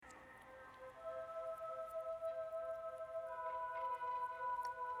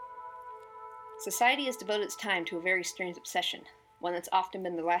Society has devoted its time to a very strange obsession, one that's often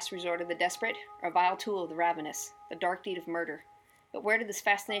been the last resort of the desperate, or a vile tool of the ravenous, the dark deed of murder. But where did this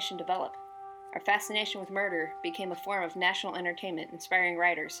fascination develop? Our fascination with murder became a form of national entertainment, inspiring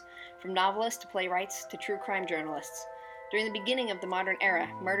writers, from novelists to playwrights to true crime journalists. During the beginning of the modern era,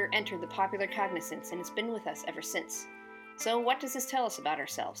 murder entered the popular cognizance and it's been with us ever since. So what does this tell us about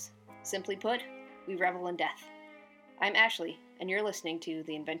ourselves? Simply put, we revel in death. I'm Ashley, and you're listening to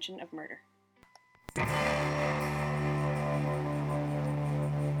The Invention of Murder.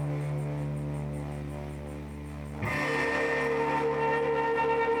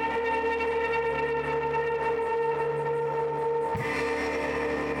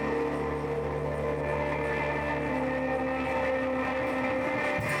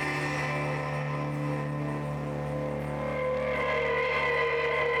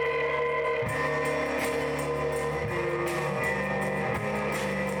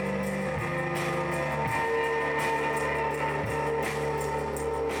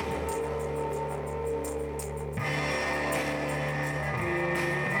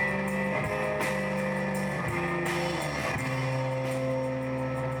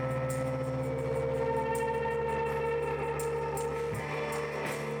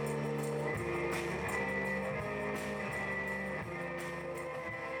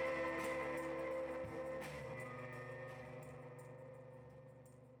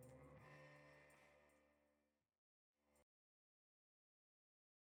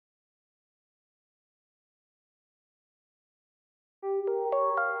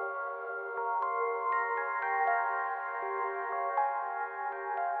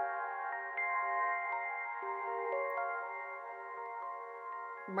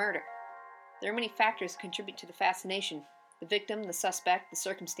 Murder. There are many factors that contribute to the fascination: the victim, the suspect, the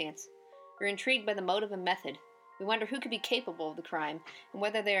circumstance. We're intrigued by the motive and method. We wonder who could be capable of the crime, and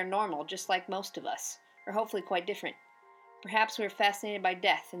whether they are normal, just like most of us, or hopefully quite different. Perhaps we are fascinated by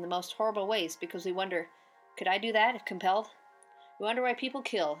death in the most horrible ways because we wonder, could I do that if compelled? We wonder why people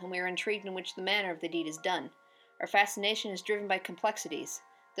kill, and we are intrigued in which the manner of the deed is done. Our fascination is driven by complexities,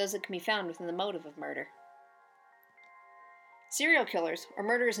 those that can be found within the motive of murder. Serial killers, or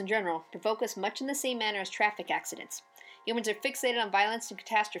murderers in general, provoke us much in the same manner as traffic accidents. Humans are fixated on violence and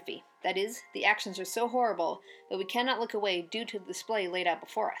catastrophe. That is, the actions are so horrible that we cannot look away due to the display laid out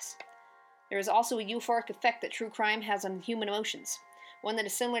before us. There is also a euphoric effect that true crime has on human emotions, one that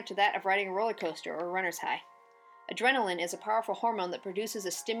is similar to that of riding a roller coaster or a runner's high. Adrenaline is a powerful hormone that produces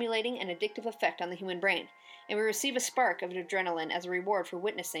a stimulating and addictive effect on the human brain, and we receive a spark of adrenaline as a reward for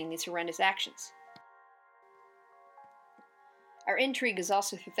witnessing these horrendous actions. Our intrigue is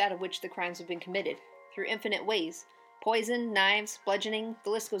also through that of which the crimes have been committed, through infinite ways: poison, knives, bludgeoning,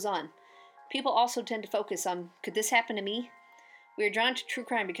 the list goes on. People also tend to focus on, could this happen to me? We are drawn to true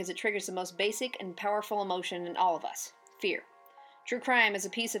crime because it triggers the most basic and powerful emotion in all of us: fear. True crime as a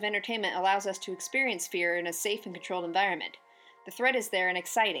piece of entertainment allows us to experience fear in a safe and controlled environment. The threat is there and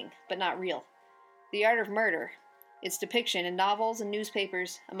exciting, but not real. The art of murder, its depiction in novels and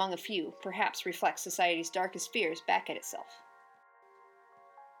newspapers, among a few, perhaps reflects society's darkest fears back at itself.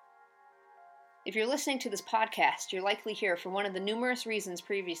 If you're listening to this podcast, you're likely here for one of the numerous reasons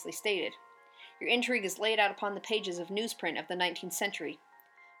previously stated. Your intrigue is laid out upon the pages of newsprint of the 19th century.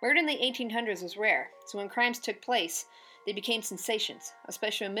 Murder in the 1800s was rare, so when crimes took place, they became sensations,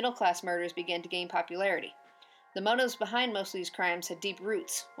 especially when middle-class murders began to gain popularity. The motives behind most of these crimes had deep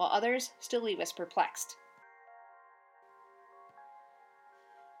roots, while others still leave us perplexed.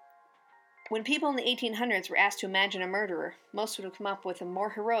 When people in the 1800s were asked to imagine a murderer, most would have come up with a more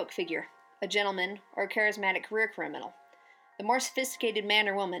heroic figure: a gentleman, or a charismatic career criminal. The more sophisticated man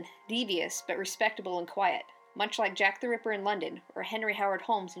or woman, devious but respectable and quiet, much like Jack the Ripper in London or Henry Howard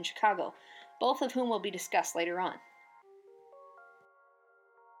Holmes in Chicago, both of whom will be discussed later on.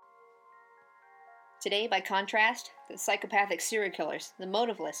 Today, by contrast, the psychopathic serial killers, the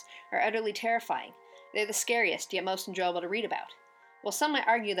motiveless, are utterly terrifying. They're the scariest, yet most enjoyable to read about. While some might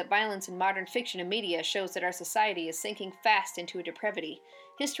argue that violence in modern fiction and media shows that our society is sinking fast into a depravity,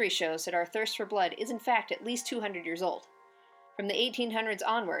 history shows that our thirst for blood is in fact at least 200 years old. From the 1800s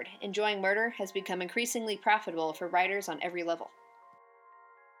onward, enjoying murder has become increasingly profitable for writers on every level.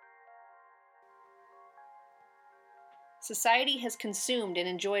 Society has consumed and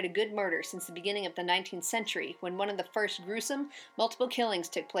enjoyed a good murder since the beginning of the 19th century, when one of the first gruesome, multiple killings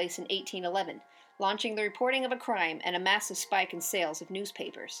took place in 1811, launching the reporting of a crime and a massive spike in sales of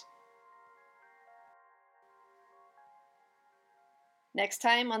newspapers. Next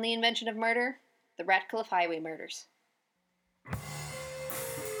time on The Invention of Murder, the Ratcliffe Highway Murders.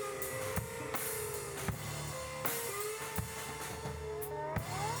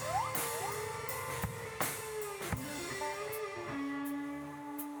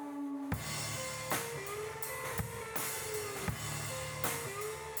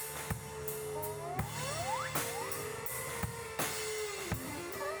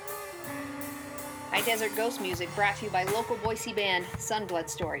 High Desert Ghost Music, brought to you by local Boise band Sunblood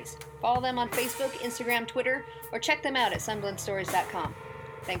Stories. Follow them on Facebook, Instagram, Twitter, or check them out at sunbloodstories.com.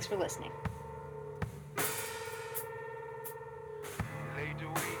 Thanks for listening. Laid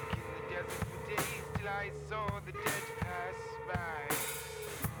awake in the desert for days till I saw the dead pass.